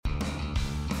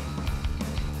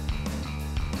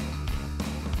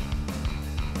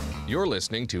You're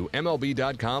listening to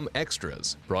MLB.com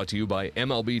Extras, brought to you by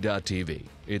MLB.tv.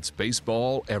 It's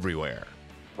baseball everywhere.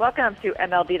 Welcome to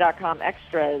MLB.com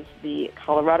Extras, the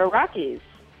Colorado Rockies.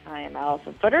 I am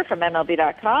Allison Footer from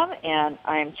MLB.com, and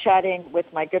I am chatting with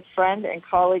my good friend and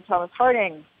colleague Thomas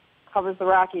Harding, covers the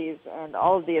Rockies and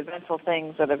all of the eventful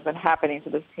things that have been happening to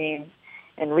this team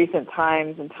in recent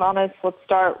times. And Thomas, let's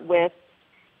start with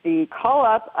the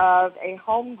call-up of a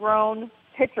homegrown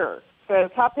pitcher. So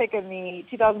top pick in the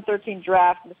 2013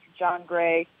 draft, Mr. Jon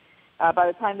Gray. By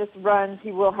the time this runs,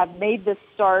 he will have made this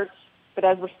start. But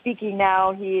as we're speaking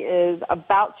now, he is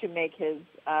about to make his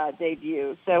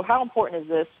debut. So how important is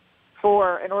this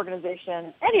for an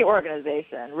organization, any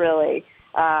organization really,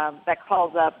 that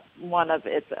calls up one of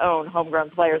its own homegrown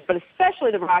players, but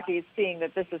especially the Rockies, seeing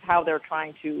that this is how they're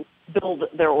trying to build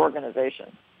their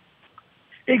organization?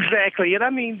 Exactly. And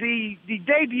I mean, the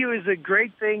debut is a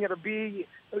great thing. It'll be,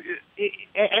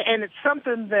 and it's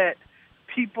something that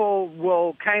people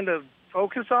will kind of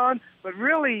focus on, but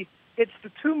really it's the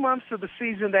 2 months of the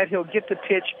season that he'll get to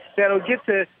pitch, that he'll get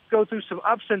to go through some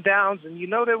ups and downs, and you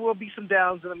know there will be some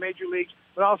downs in the major leagues,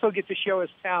 but also get to show his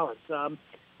talents.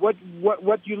 What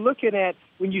you're looking at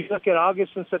when you look at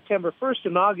August and September, first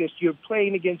in August, you're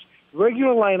playing against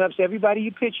regular lineups. Everybody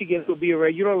you pitch against will be a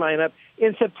regular lineup.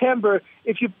 In September,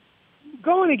 if you're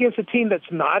going against a team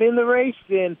that's not in the race,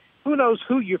 then who knows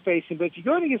who you're facing. But if you're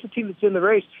going against a team that's in the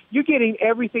race, you're getting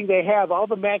everything they have, all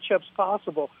the matchups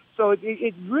possible. So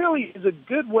it really is a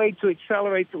good way to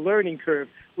accelerate the learning curve.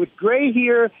 With Gray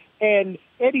here and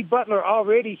Eddie Butler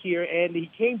already here, and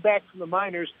he came back from the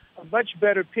minors a much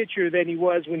better pitcher than he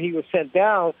was when he was sent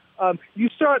down, you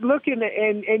start looking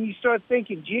and you start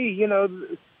thinking, gee, you know,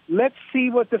 let's see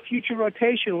what the future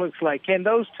rotation looks like. Can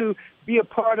those two be a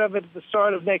part of it at the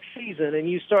start of next season? And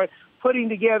you start putting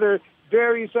together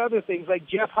various other things like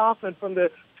Jeff Hoffman from the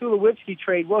Tulowitzki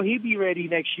trade. Will he be ready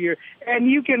next year?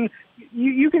 And you can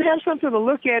have something to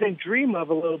look at and dream of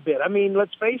a little bit. I mean,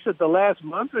 let's face it, the last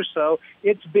month or so,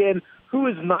 it's been who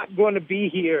is not going to be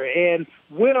here and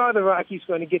when are the Rockies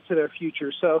going to get to their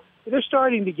future. So they're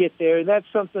starting to get there, and that's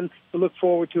something to look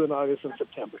forward to in August and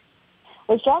September.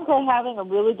 Was Jon Gray having a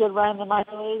really good run in the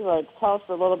minor league? Like, tell us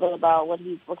a little bit about what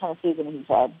kind of season he's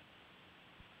had.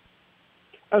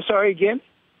 I'm sorry, again?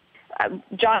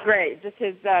 Jon Gray, just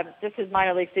his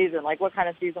minor league season. Like, what kind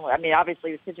of season? I mean,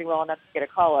 obviously he was pitching well enough to get a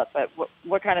call up, but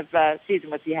what kind of season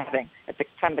was he having at the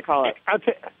time of the call up?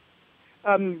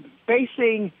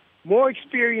 Facing more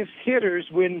experienced hitters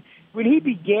when he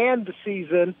began the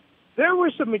season, there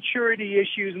were some maturity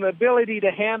issues and the ability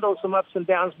to handle some ups and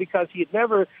downs because he had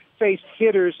never faced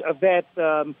hitters of that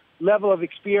level of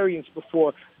experience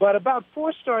before. But about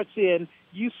 4 starts in,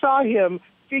 you saw him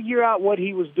figure out what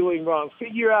he was doing wrong,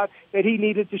 figure out that he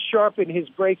needed to sharpen his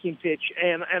breaking pitch,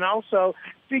 and also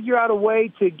figure out a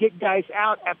way to get guys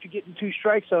out after getting 2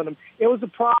 strikes on him. It was a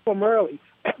problem early,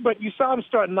 but you saw him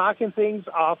start knocking things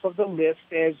off of the list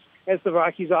as the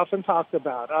Rockies often talked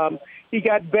about. He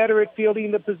got better at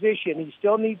fielding the position. He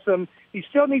still needs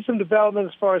some development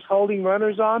as far as holding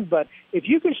runners on, but if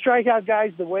you can strike out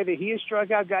guys the way that he has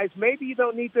struck out guys, maybe you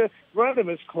don't need to run them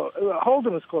as close, hold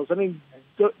them as close. I mean,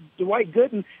 Dwight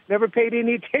Gooden never paid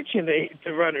any attention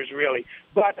to runners, really.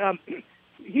 But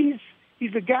he's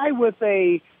a guy with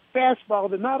a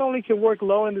fastball that not only can work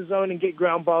low in the zone and get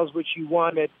ground balls, which you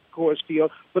want at Coors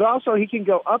Field, but also he can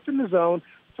go up in the zone,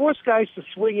 force guys to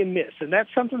swing and miss, and that's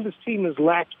something this team has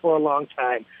lacked for a long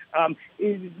time.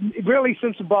 Really,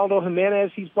 since Ubaldo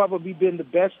Jimenez, he's probably been the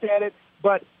best at it.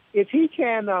 But if he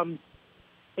can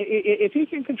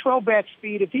control bat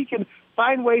speed, if he can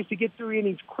find ways to get through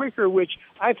innings quicker, which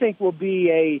I think will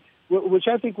be a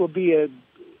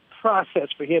process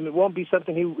for him. It won't be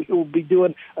something he will be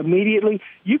doing immediately.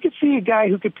 You could see a guy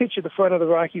who could pitch at the front of the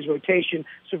Rockies rotation,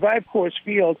 survive Coors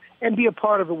Field, and be a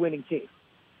part of a winning team.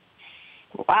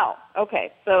 Wow.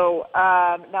 Okay. So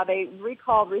now they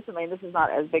recalled recently, and this is not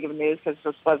as big of a news because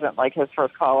this wasn't like his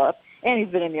first call-up, and he's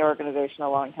been in the organization a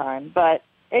long time, but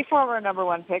a former number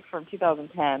 1 pick from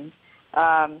 2010,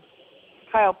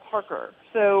 Kyle Parker.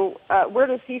 So where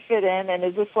does he fit in, and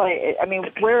is this like, I mean,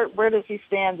 where does he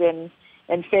stand in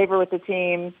favor with the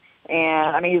team?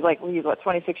 And I mean, he's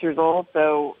 26 years old.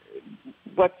 So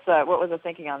what was the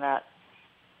thinking on that?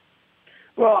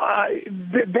 Well,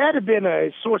 that had been a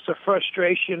source of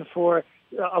frustration for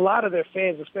a lot of their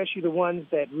fans, especially the ones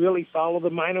that really follow the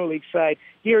minor league side.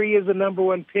 Here he is a number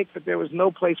 1 pick, but there was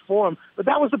no place for him. But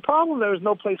that was the problem. There was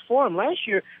no place for him. Last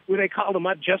year, when they called him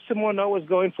up, Justin Morneau was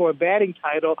going for a batting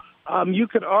title. You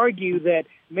could argue that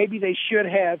maybe they should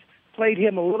have played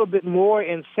him a little bit more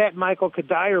and sat Michael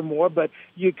Kadire more, but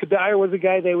Kadire was a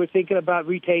guy they were thinking about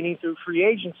retaining through free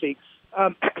agency.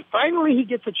 Finally, he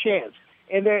gets a chance,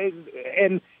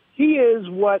 and he is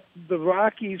what the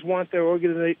Rockies want their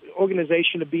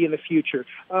organization to be in the future.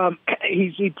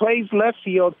 He plays left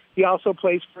field. He also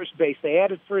plays first base. They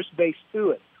added first base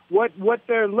to it. What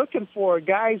they're looking for are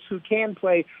guys who can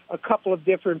play a couple of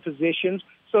different positions,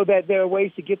 so that there are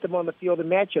ways to get them on the field in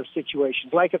matchup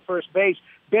situations. Like at first base,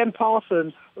 Ben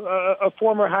Paulson, a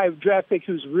former high draft pick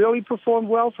who's really performed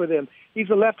well for them. He's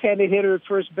a left-handed hitter at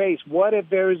first base. What if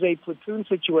there is a platoon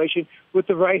situation with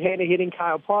the right-handed hitting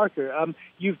Kyle Parker?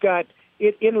 You've got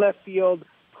it in left field,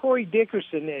 Corey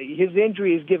Dickerson. His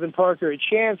injury has given Parker a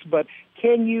chance, but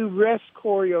can you rest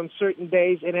Corey on certain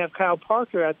days and have Kyle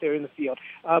Parker out there in the field?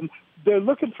 They're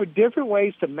looking for different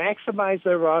ways to maximize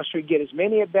their roster, get as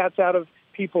many at-bats out of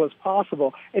people as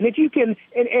possible. And if you can,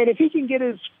 and if he can get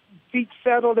his feet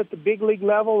settled at the big league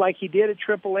level like he did at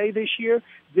AAA this year,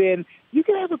 then you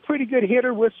can have a pretty good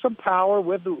hitter with some power,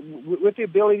 with the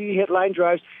ability to hit line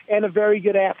drives, and a very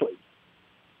good athlete.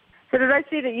 So did I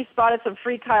see that you spotted some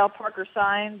free Kyle Parker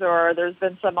signs, or there's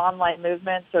been some online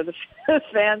movement, so the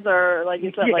fans are, like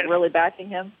you said, like really backing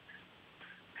him?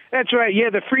 That's right. Yeah,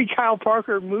 the free Kyle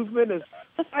Parker movement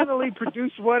has finally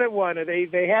produced what it wanted.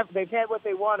 They've had what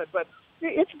they wanted, but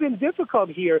it's been difficult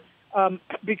here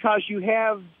because you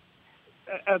have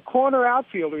a corner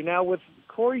outfielder now with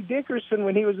Corey Dickerson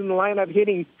when he was in the lineup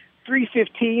hitting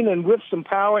 .315 and with some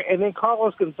power, and then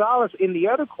Carlos Gonzalez in the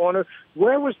other corner.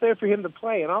 Where was there for him to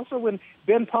play? And also when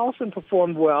Ben Paulson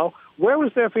performed well, where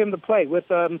was there for him to play?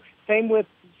 Same with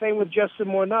Justin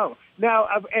Morneau. Now,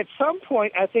 at some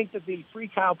point, I think that the free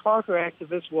Kyle Parker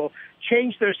activists will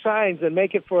change their signs and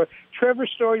make it for Trevor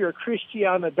Story or Christian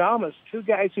Adames,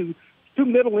 two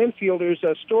middle infielders,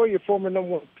 Story, your former number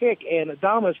one pick, and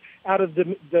Adames out of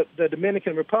the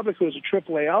Dominican Republic, who was a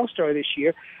AAA All-Star this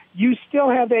year. You still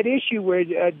have that issue where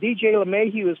DJ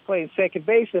LeMahieu is playing second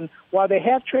base, and while they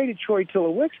have traded Troy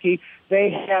Tulowitzki, they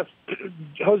have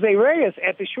Jose Reyes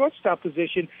at the shortstop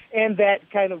position, and that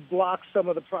kind of blocks some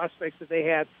of the prospects that they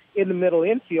have in the middle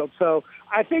infield. So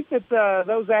I think that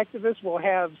those activists will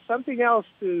have something else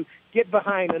to get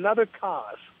behind, another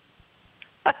cause.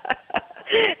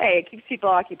 Hey, it keeps people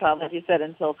occupied, like you said,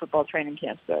 until football training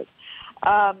camp starts.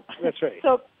 That's right.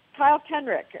 So Kyle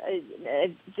Kendrick,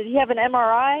 did he have an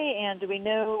MRI, and do we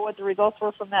know what the results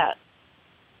were from that?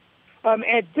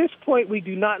 At this point, we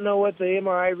do not know what the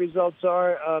MRI results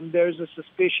are. There's a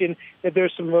suspicion that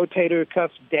there's some rotator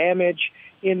cuff damage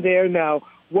in there. Now,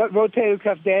 what rotator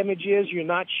cuff damage is, you're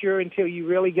not sure until you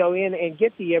really go in and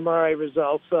get the MRI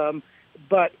results.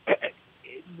 But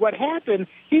what happened,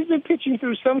 he's been pitching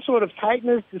through some sort of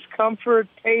tightness, discomfort,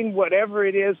 pain, whatever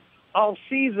it is, all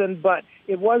season, but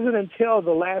it wasn't until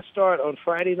the last start on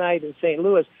Friday night in St.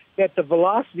 Louis that the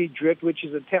velocity dripped, which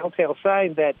is a telltale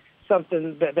sign that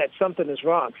something is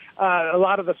wrong. A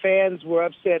lot of the fans were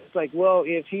upset. It's like, well,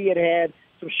 if he had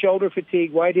some shoulder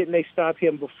fatigue, why didn't they stop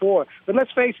him before? But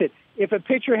let's face it, if a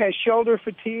pitcher has shoulder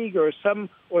fatigue or some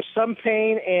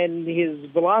pain and his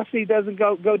velocity doesn't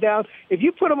go down, if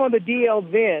you put him on the DL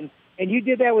then and you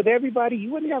did that with everybody,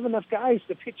 you wouldn't have enough guys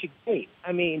to pitch a game.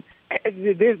 I mean,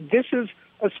 this is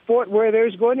a sport where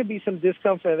there's going to be some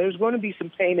discomfort, there's going to be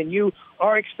some pain, and you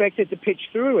are expected to pitch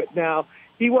through it. Now,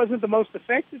 he wasn't the most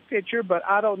effective pitcher, but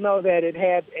I don't know that it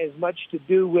had as much to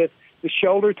do with the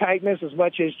shoulder tightness as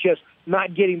much as just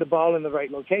not getting the ball in the right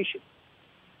location.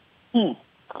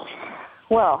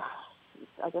 Well,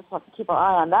 I guess we'll have to keep our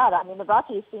eye on that. I mean, the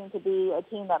Rockies seem to be a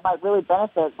team that might really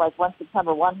benefit, like once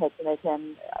September 1 hits and they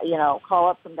can, call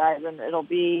up some guys, and it'll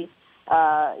be,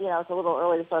 it's a little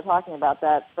early to start talking about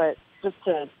that, but just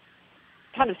to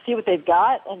kind of see what they've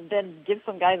got and then give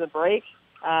some guys a break,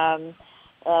 and,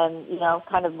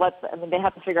 they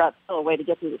have to figure out still a way to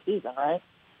get through the season, right?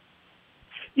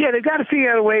 Yeah, they've got to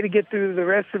figure out a way to get through the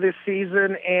rest of this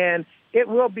season, and it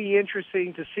will be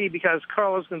interesting to see because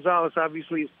Carlos Gonzalez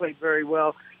obviously has played very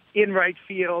well in right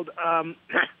field.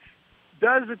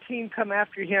 Does the team come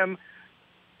after him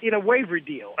in a waiver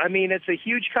deal? I mean, it's a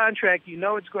huge contract. You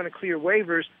know it's going to clear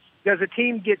waivers. Does a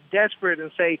team get desperate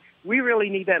and say, we really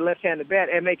need that left-handed bat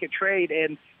and make a trade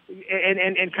and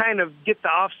kind of get the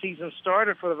off-season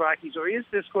starter for the Rockies, or is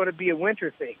this going to be a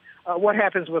winter thing? What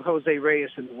happens with Jose Reyes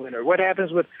in the winter? What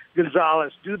happens with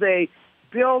Gonzalez? Do they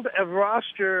build a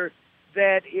roster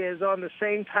that is on the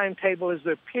same timetable as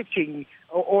their pitching,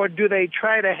 or do they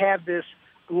try to have this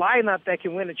lineup that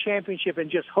can win a championship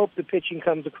and just hope the pitching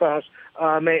comes across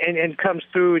and comes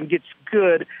through and gets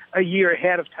good a year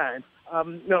ahead of time?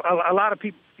 A lot of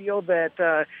people feel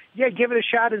that, give it a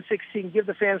shot in 16, give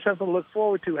the fans something to look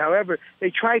forward to. However,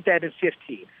 they tried that in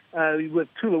 15 with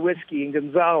Tulowitzki and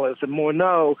Gonzalez and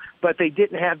Morneau, but they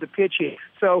didn't have the pitching.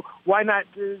 So why not?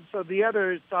 So the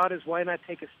other thought is, why not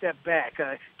take a step back?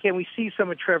 Can we see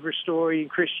some of Trevor Story and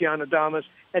Christian Adames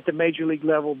at the major league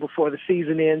level before the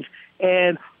season ends?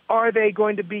 And are they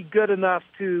going to be good enough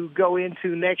to go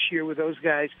into next year with those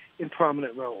guys in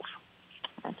prominent roles?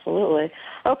 Absolutely.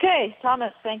 Okay,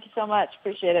 Thomas, thank you so much.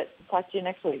 Appreciate it. Talk to you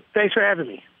next week. Thanks for having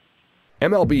me.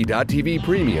 MLB.tv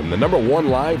Premium, the #1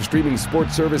 live streaming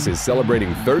sports service, is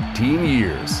celebrating 13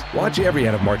 years. Watch every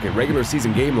out-of-market regular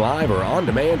season game live or on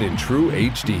demand in true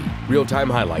HD. Real-time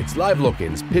highlights, live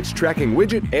look-ins, pitch tracking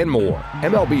widget, and more.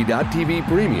 MLB.tv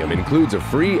Premium includes a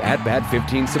free At-Bat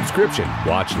 15 subscription.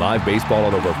 Watch live baseball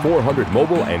on over 400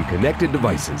 mobile and connected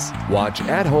devices. Watch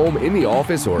at home, in the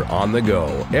office, or on the go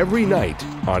every night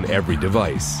on every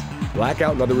device.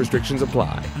 Blackout and other restrictions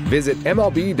apply. Visit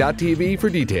MLB.tv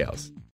for details.